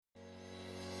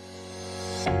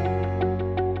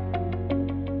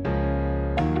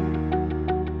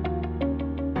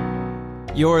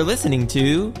You're listening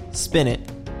to Spin It,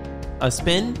 a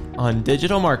spin on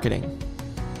digital marketing.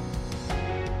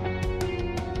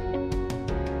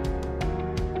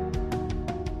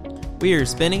 We are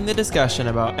spinning the discussion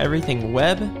about everything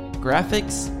web,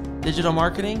 graphics, digital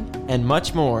marketing, and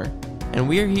much more. And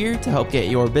we're here to help get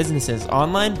your business's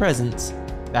online presence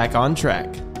back on track.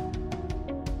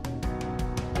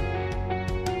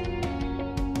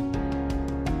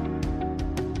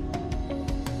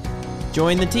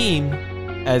 Join the team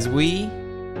as we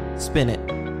spin it.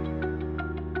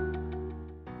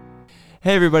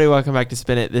 Hey everybody, welcome back to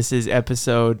Spin It. This is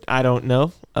episode, I don't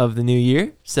know, of the new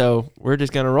year. So we're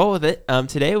just going to roll with it.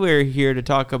 Today we're here to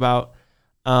talk about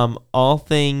all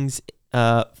things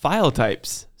file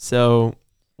types. So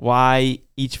why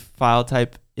each file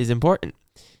type is important.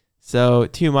 So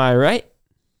to my right.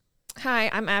 Hi,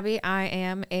 I'm Abby. I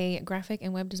am a graphic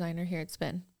and web designer here at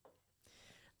Spin.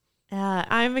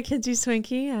 I'm Mackenzie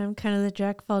Swinky. I'm kind of the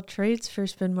jack of all trades for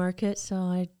Spin Market, so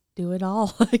I do it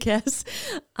all, I guess.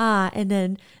 And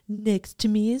then next to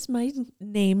me is my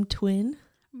name twin,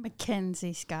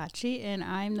 Mackenzie Scotchy, and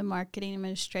I'm the marketing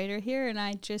administrator here, and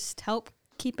I just help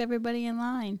keep everybody in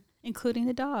line, including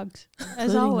the dogs,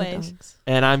 as always.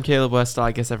 And I'm Caleb Westall.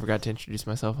 I guess I forgot to introduce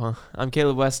myself, huh? I'm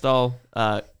Caleb Westall,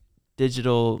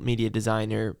 digital media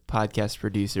designer, podcast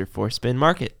producer for Spin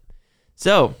Market.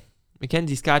 So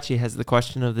Mackenzie Scotchy has the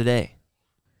question of the day.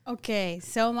 Okay,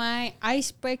 so my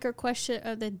icebreaker question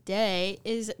of the day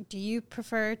is, do you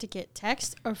prefer to get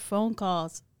text or phone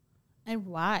calls? And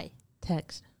why?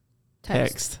 Text.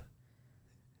 Text.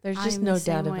 There's just I'm no the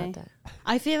same doubt way. about that.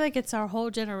 I feel like it's our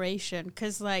whole generation,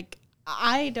 because, like,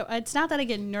 it's not that I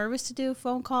get nervous to do a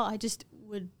phone call, I just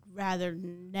would rather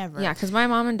never. Yeah, because my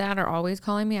mom and dad are always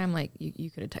calling me. I'm like,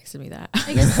 you could have texted me that.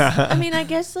 I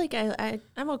guess like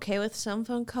I'm okay with some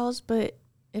phone calls, but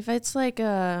if it's like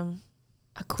A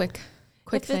quick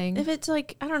thing. if it's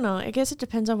like, I don't know, I guess it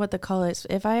depends on what the call is.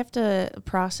 If I have to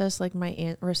process like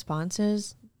my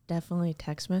responses, definitely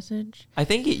text message. I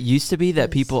think it used to be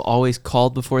that people always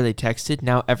called before they texted.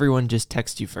 Now everyone just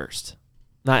texts you first.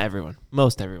 Not everyone.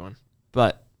 Most everyone.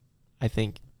 But I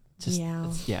think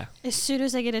yeah. As soon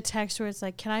as I get a text where it's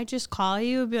like, can I just call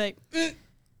you? I'd be like,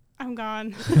 I'm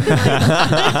gone.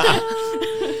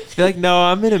 Be like, no,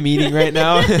 I'm in a meeting right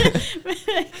now.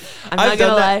 I'm not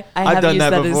gonna lie. I've done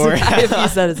that before. I have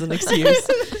used that as an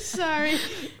excuse. Sorry.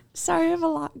 Sorry, I have a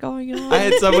lot going on. I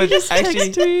had someone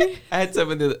Text me. I had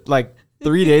someone that, like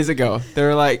 3 days ago. They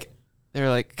were like,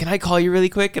 can I call you really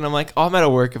quick? And I'm like, oh, I'm at a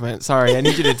work event. Sorry, I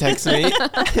need you to text me.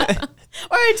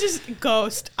 Or I just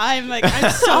ghost. I'm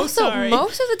so Also, sorry.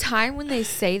 most of the time when they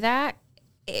say that,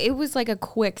 it was like a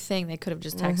quick thing they could have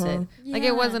just texted. Like,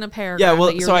 it wasn't a paragraph Yeah, well,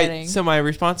 that you were getting. so my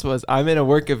response was, I'm in a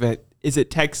work event. Is it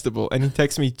textable? And he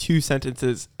texted me 2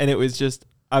 sentences, and it was just,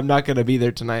 I'm not going to be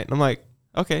there tonight. And I'm like,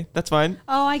 okay, that's fine.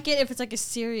 Oh, I get it. If it's like a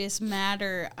serious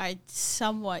matter, I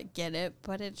somewhat get it,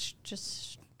 but it's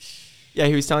just... Yeah,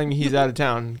 he was telling me he's out of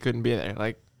town, couldn't be there.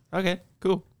 Like, okay,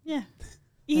 cool. Yeah.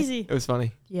 Easy. It was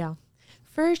funny. Yeah,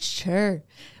 for sure.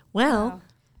 Well, Wow.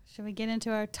 Should we get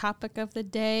into our topic of the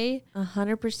day?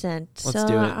 100%. Let's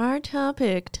do it. Our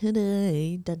topic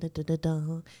today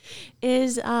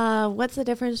is what's the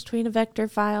difference between a vector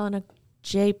file and a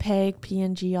JPEG,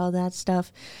 PNG, all that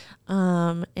stuff,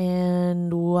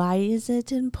 and why is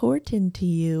it important to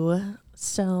you?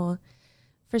 So,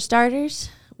 for starters,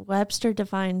 Webster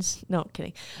defines... No,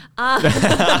 kidding.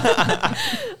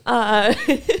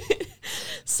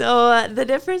 So the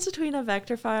difference between a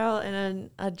vector file and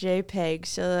a JPEG.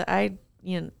 So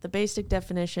the basic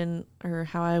definition, or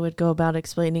how I would go about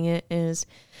explaining it, is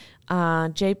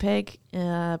JPEG,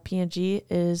 PNG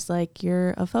is like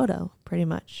you're a photo, pretty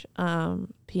much.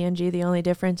 PNG, the only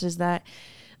difference is that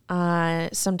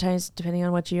sometimes, depending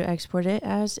on what you export it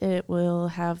as, it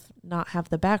will not have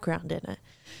the background in it,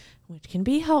 which can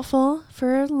be helpful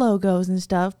for logos and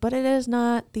stuff, but it is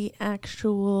not the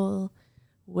actual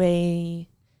way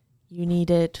you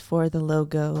need it for the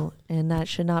logo, and that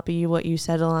should not be what you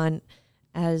settle on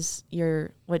as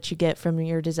what you get from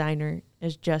your designer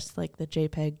is just like the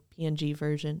JPEG PNG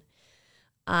version.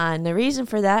 And the reason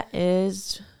for that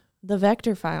is the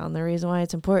vector file, and the reason why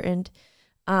it's important.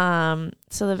 So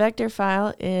the vector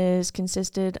file is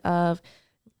consisted of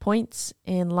points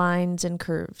and lines and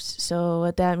curves. So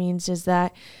what that means is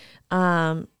that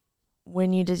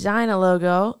when you design a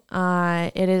logo,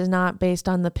 it is not based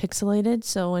on the pixelated.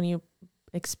 So when you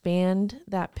expand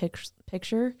that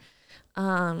picture,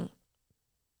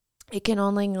 it can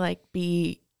only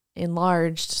be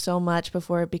enlarged so much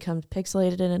before it becomes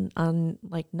pixelated and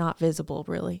not visible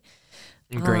really.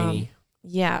 And grainy.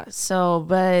 Yeah. So,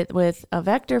 but with a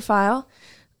vector file,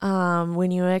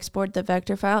 when you export the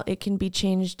vector file, it can be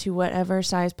changed to whatever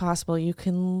size possible. You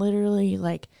can literally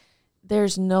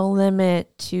there's no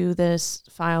limit to this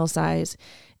file size,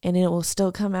 and it will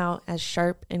still come out as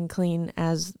sharp and clean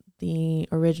as the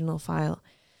original file.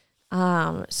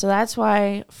 So that's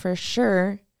why, for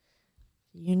sure,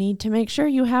 you need to make sure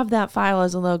you have that file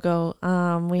as a logo.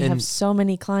 We have so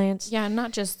many clients. Yeah,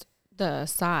 not just the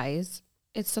size.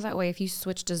 It's so that way if you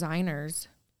switch designers,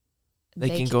 They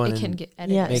can go in and get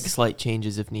edited. Yes. make slight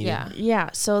changes if needed. Yeah. Yeah,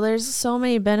 so there's so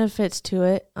many benefits to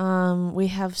it. We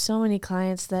have so many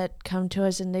clients that come to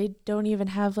us and they don't even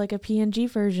have like a PNG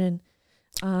version,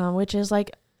 which is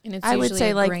like, And it's I would usually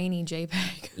say, a like- grainy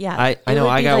JPEG. yeah. I it know would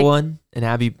I be got like- one, and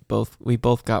Abby we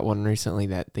both got one recently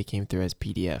that they came through as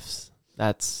PDFs.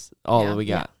 That's all Yeah. that we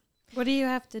got. What do you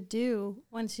have to do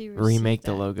once you receive Remake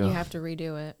the that? logo. You have to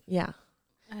redo it, Yeah.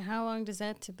 And how long does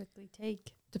that typically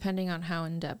take? depending on how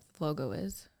in depth the logo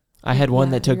is. I had one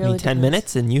Yeah, that took it really me 10 depends.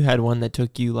 minutes, and you had one that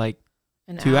took you like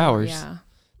An 2 hours. Yeah,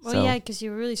 Well, So- yeah, because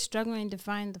you were really struggling to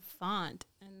find the font,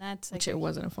 and that's which like it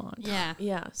wasn't a font. Yeah.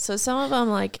 Yeah. So some of them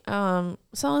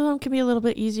some of them can be a little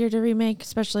bit easier to remake,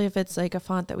 especially if it's like a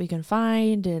font that we can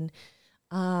find, and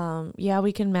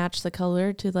we can match the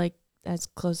color to like as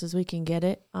close as we can get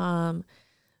it.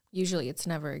 Usually it's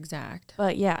never exact.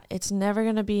 But yeah, it's never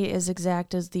going to be as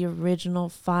exact as the original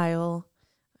file.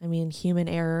 I mean, human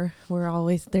error.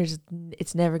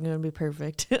 It's never going to be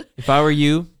perfect. if I were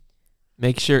you,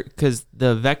 make sure, because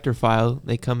the vector file,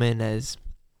 they come in as,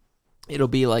 it'll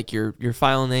be like your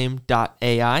file name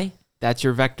 .ai. That's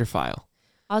your vector file.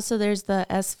 Also, there's the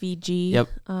SVG. Yep.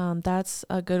 That's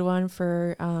a good one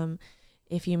for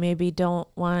if you maybe don't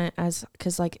want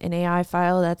because like an AI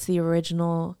file, that's the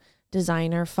original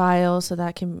designer file, so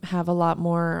that can have a lot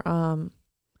more.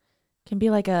 Can be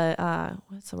like a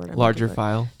what's the word? I'm Larger looking for?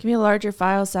 file. Can be a larger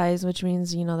file size, which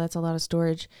means that's a lot of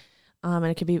storage, and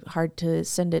it can be hard to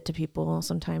send it to people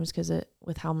sometimes because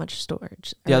with how much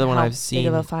storage. The or other one how I've big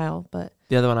of a seen- file, but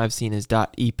The other one I've seen is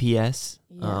 .eps.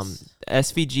 yes.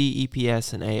 SVG,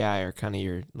 EPS, and AI are kind of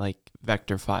your like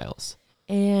vector files.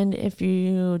 And if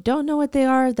you don't know what they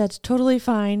are, that's totally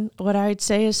fine. What I'd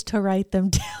say is to write them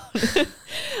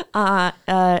down.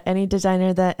 Any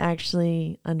designer that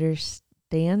actually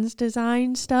understands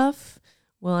design stuff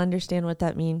will understand what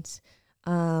that means.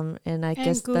 And I And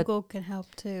guess that Google can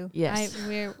help too. Yes.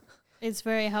 It's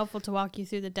very helpful to walk you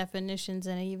through the definitions,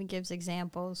 and it even gives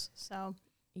examples. So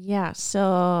yeah. but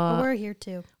So we're here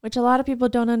too. which a lot of people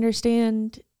don't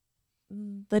understand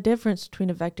the difference between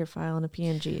a vector file and a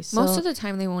PNG. So Most of the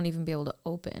time, they won't even be able to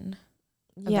open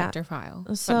a yeah. vector file.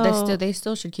 So- But they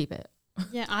still should keep it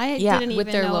Yeah, I Yeah, didn't with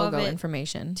even their know logo of it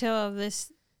information. until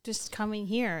this just coming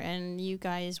here and you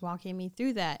guys walking me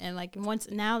through that. And like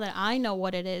now that I know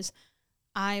what it is,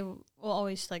 I will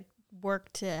always like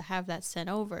work to have that sent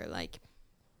over. Like,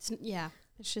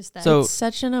 it's just that. So- It's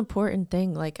such an important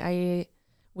thing. Like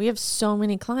we have so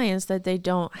many clients that they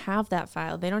don't have that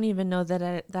file. They don't even know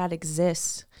that that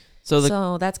exists.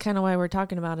 So that's kind of why we're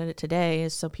talking about it today,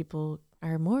 is so people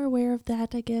are more aware of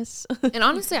that, I guess. And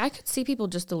honestly, I could see people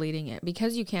just deleting it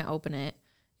because you can't open it,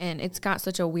 and it's got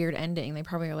such a weird ending. They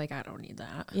probably are like, I don't need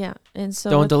that. Yeah. And so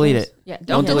don't with delete those- it. Yeah,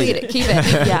 don't Yeah. delete it. Keep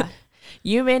it. Yeah.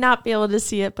 You may not be able to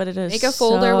see it, but it is Make a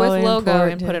folder so with logo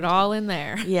and important. put it all in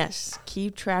there. Yes.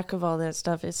 Keep track of all that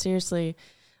stuff. It's seriously,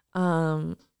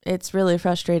 it's really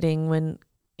frustrating when,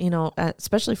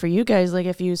 especially for you guys, like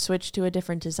if you switch to a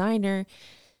different designer,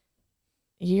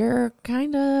 you're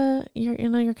kind of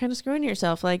screwing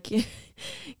yourself, like,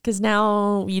 because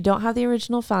now you don't have the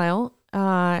original file,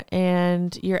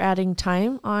 and you're adding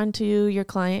time onto your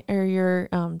client or your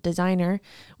designer,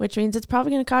 which means it's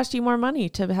probably going to cost you more money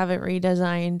to have it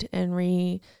redesigned and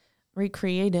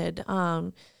recreated.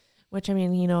 Which I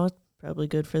mean, probably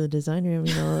good for the designer. I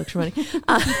mean, extra money.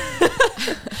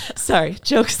 Sorry,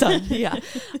 jokes on. Yeah.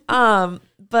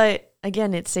 But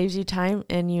again, it saves you time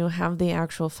and you have the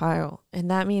actual file. And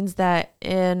that means that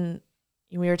we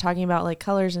were talking about like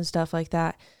colors and stuff like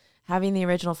that, having the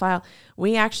original file,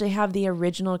 we actually have the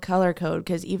original color code,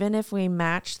 because even if we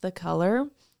match the color,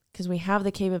 because we have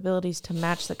the capabilities to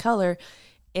match the color,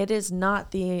 it is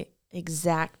not the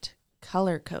exact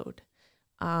color code.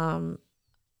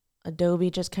 Adobe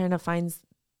just kind of finds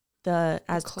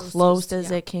as close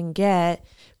as it can get,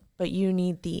 but you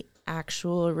need the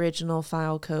actual original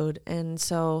file code. And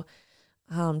so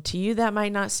to you that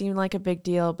might not seem like a big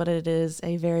deal, but it is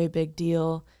a very big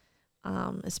deal,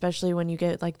 especially when you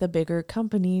get like the bigger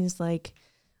companies. Like,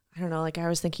 I don't know, like I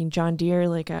was thinking John Deere,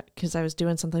 like because I was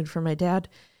doing something for my dad,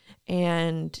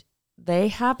 and they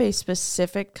have a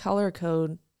specific color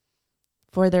code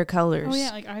for their colors. Oh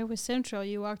yeah, like Iowa Central,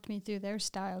 you walked me through their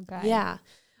style guide. Yeah.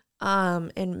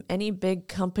 And any big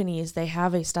companies, they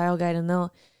have a style guide, and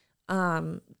they'll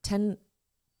tend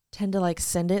to like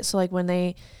send it. So like when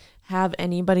they have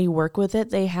anybody work with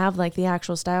it, they have like the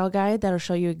actual style guide that'll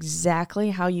show you exactly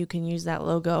how you can use that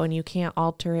logo, and you can't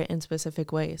alter it in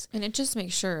specific ways. And it just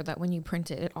makes sure that when you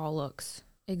print it, it all looks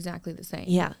exactly the same.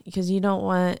 Yeah, because you don't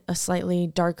want a slightly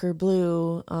darker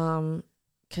blue.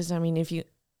 Because I mean, if you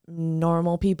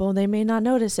normal people, they may not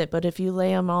notice it, but if you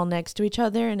lay them all next to each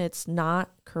other and it's not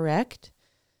correct,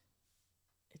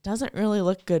 it doesn't really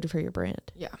look good for your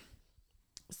brand. Yeah.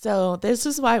 So this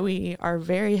is why we are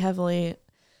very heavily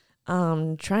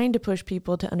trying to push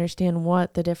people to understand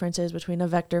what the difference is between a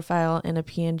vector file and a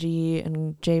PNG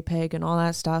and JPEG and all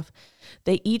that stuff.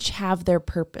 They each have their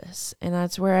purpose, and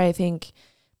that's where I think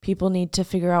people need to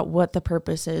figure out what the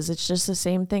purpose is. It's just the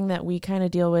same thing that we kind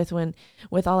of deal with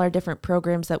with all our different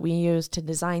programs that we use to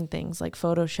design things, like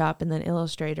Photoshop and then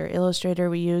Illustrator. Illustrator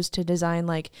we use to design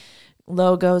like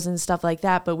logos and stuff like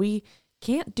that, but we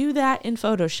can't do that in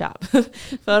Photoshop.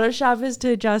 Photoshop is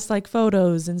to adjust like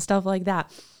photos and stuff like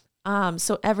that.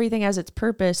 So everything has its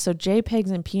purpose. So JPEGs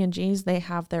and PNGs, they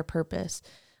have their purpose.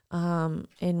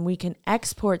 And we can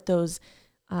export those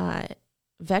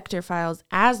vector files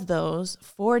as those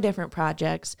for different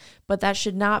projects, but that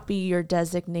should not be your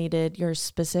designated, your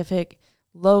specific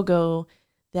logo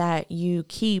that you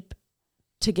keep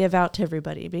to give out to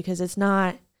everybody, because it's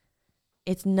not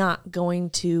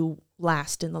going to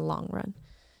last in the long run.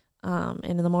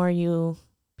 And the more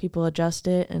people adjust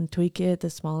it and tweak it,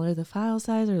 the smaller the file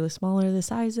size or the smaller the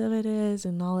size of it is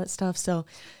and all that stuff. So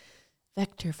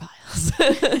vector files.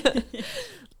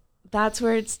 That's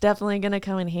where it's definitely going to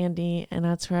come in handy. And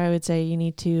that's where I would say you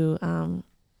need to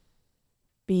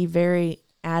be very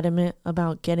adamant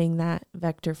about getting that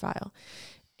vector file.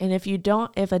 And if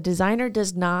a designer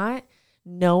does not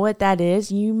know what that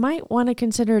is, you might want to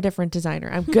consider a different designer.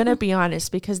 I'm going to be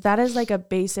honest, because that is like a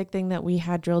basic thing that we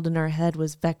had drilled in our head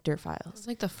was vector files. It's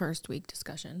like the first week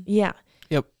discussion. Yeah.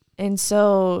 Yep. And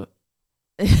so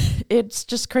it's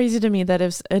just crazy to me that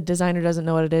if a designer doesn't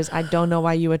know what it is, I don't know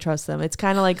why you would trust them. It's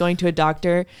kind of like going to a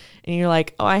doctor and you're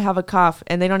like, oh, I have a cough,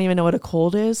 and they don't even know what a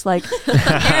cold is. Like, it's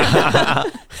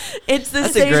the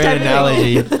That's same a great type of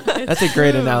analogy. thing. That's a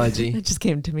great analogy. It just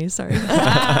came to me. Sorry.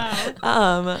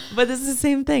 Wow. But this is the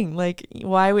same thing. Like,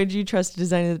 why would you trust a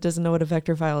designer that doesn't know what a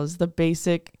vector file is? The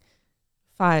basic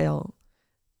file.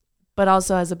 But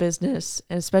also as a business,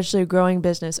 and especially a growing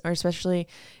business, or especially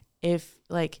if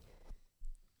like,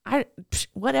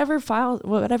 whatever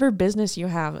business you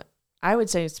have, I would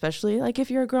say, especially like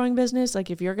if you're a growing business, like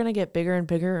if you're going to get bigger and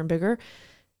bigger and bigger,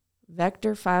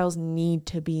 vector files need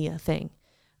to be a thing.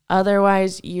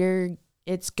 Otherwise,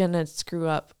 it's going to screw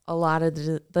up a lot of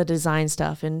the design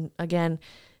stuff. And again,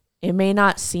 it may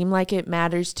not seem like it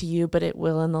matters to you, but it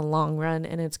will in the long run,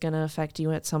 and it's going to affect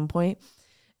you at some point.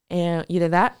 And either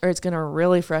that, or it's going to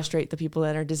really frustrate the people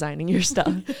that are designing your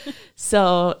stuff.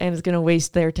 So, and it's going to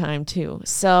waste their time too.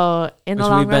 So in the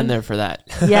long We've run, been there for that.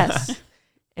 yes.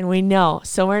 And we know.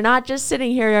 So we're not just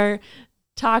sitting here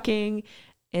talking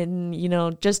and,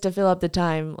 just to fill up the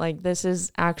time. Like, this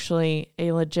is actually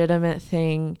a legitimate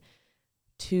thing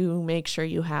to make sure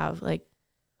you have. Like,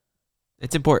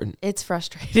 It's important. it's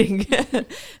frustrating.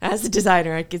 As a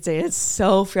designer, I could say it's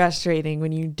so frustrating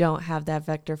when you don't have that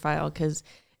vector file, because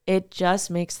it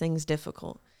just makes things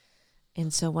difficult.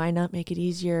 And so why not make it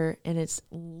easier? And it's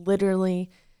literally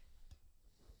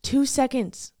 2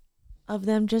 seconds of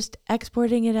them just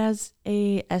exporting it as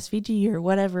a SVG or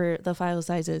whatever the file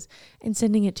size is and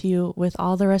sending it to you with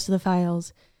all the rest of the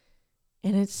files.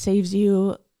 And it saves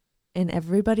you and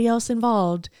everybody else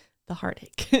involved the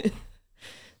heartache.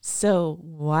 So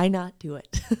why not do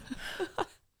it?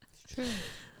 True.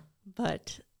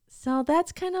 But so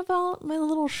that's kind of all my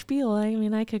little spiel. I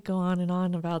mean, I could go on and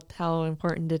on about how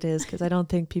important it is, because I don't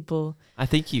think people. I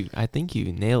think you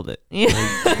nailed it.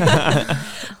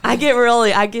 I get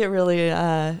really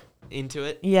Into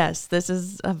it. yes, this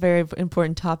is a very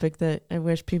important topic that I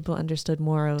wish people understood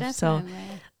more of. Definitely. So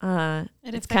It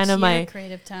it's affects kind of your my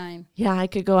creative time. yeah, I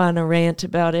could go on a rant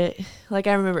about it. Like,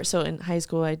 I remember, so in high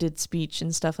school I did speech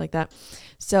and stuff like that.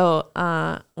 So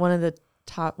one of the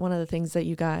things that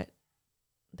you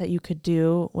could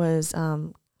do was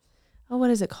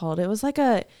what is it called? It was like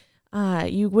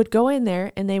you would go in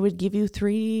there and they would give you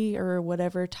 3 or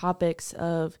whatever topics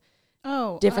of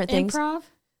different things. Improv?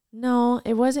 No,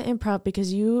 it wasn't improv,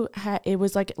 because it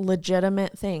was like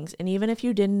legitimate things. And even if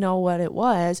you didn't know what it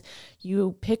was,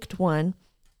 you picked one,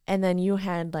 and then you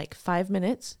had like 5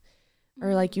 minutes,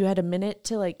 or like you had a minute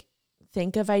to like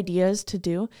think of ideas to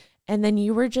do. and then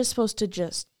you were just supposed to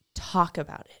just talk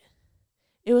about it.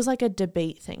 It was like a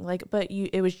debate thing,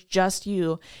 it was just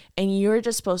you, and you were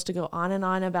just supposed to go on and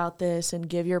on about this and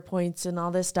give your points and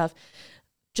all this stuff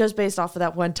just based off of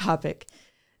that one topic.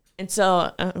 And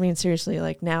so, I mean, seriously,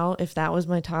 like now, if that was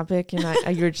my topic and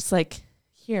you're just like,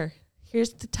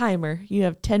 here's the timer, you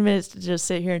have 10 minutes to just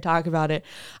sit here and talk about it,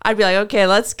 I'd be like, okay,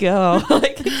 let's go.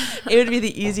 Like, it would be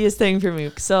the easiest thing for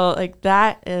me. So like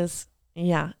that is,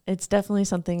 yeah, it's definitely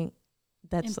something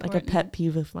that's Important. like a pet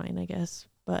peeve of mine, I guess.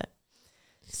 But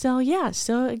so, yeah.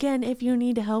 So again, if you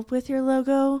need help with your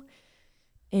logo,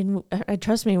 and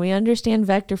trust me, we understand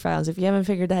vector files. If you haven't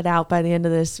figured that out by the end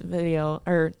of this by the end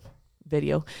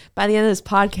of this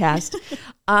podcast,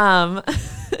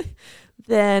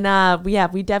 then yeah,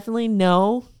 we definitely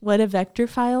know what a vector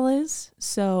file is,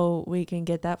 so we can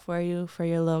get that for you for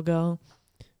your logo.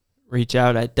 Reach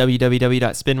out at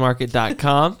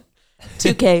www.spinmarket.com.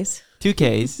 2Ks.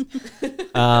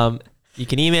 2Ks. You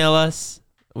can email us.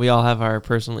 We all have our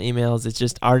personal emails. It's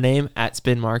just our name at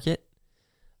Spin Market.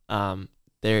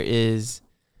 There is,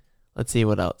 let's see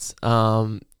what else.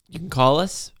 You can call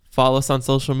us, follow us on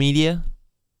social media,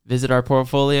 visit our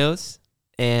portfolios,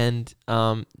 and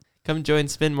come join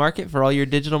Spin Market for all your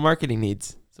digital marketing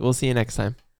needs. So we'll see you next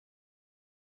time.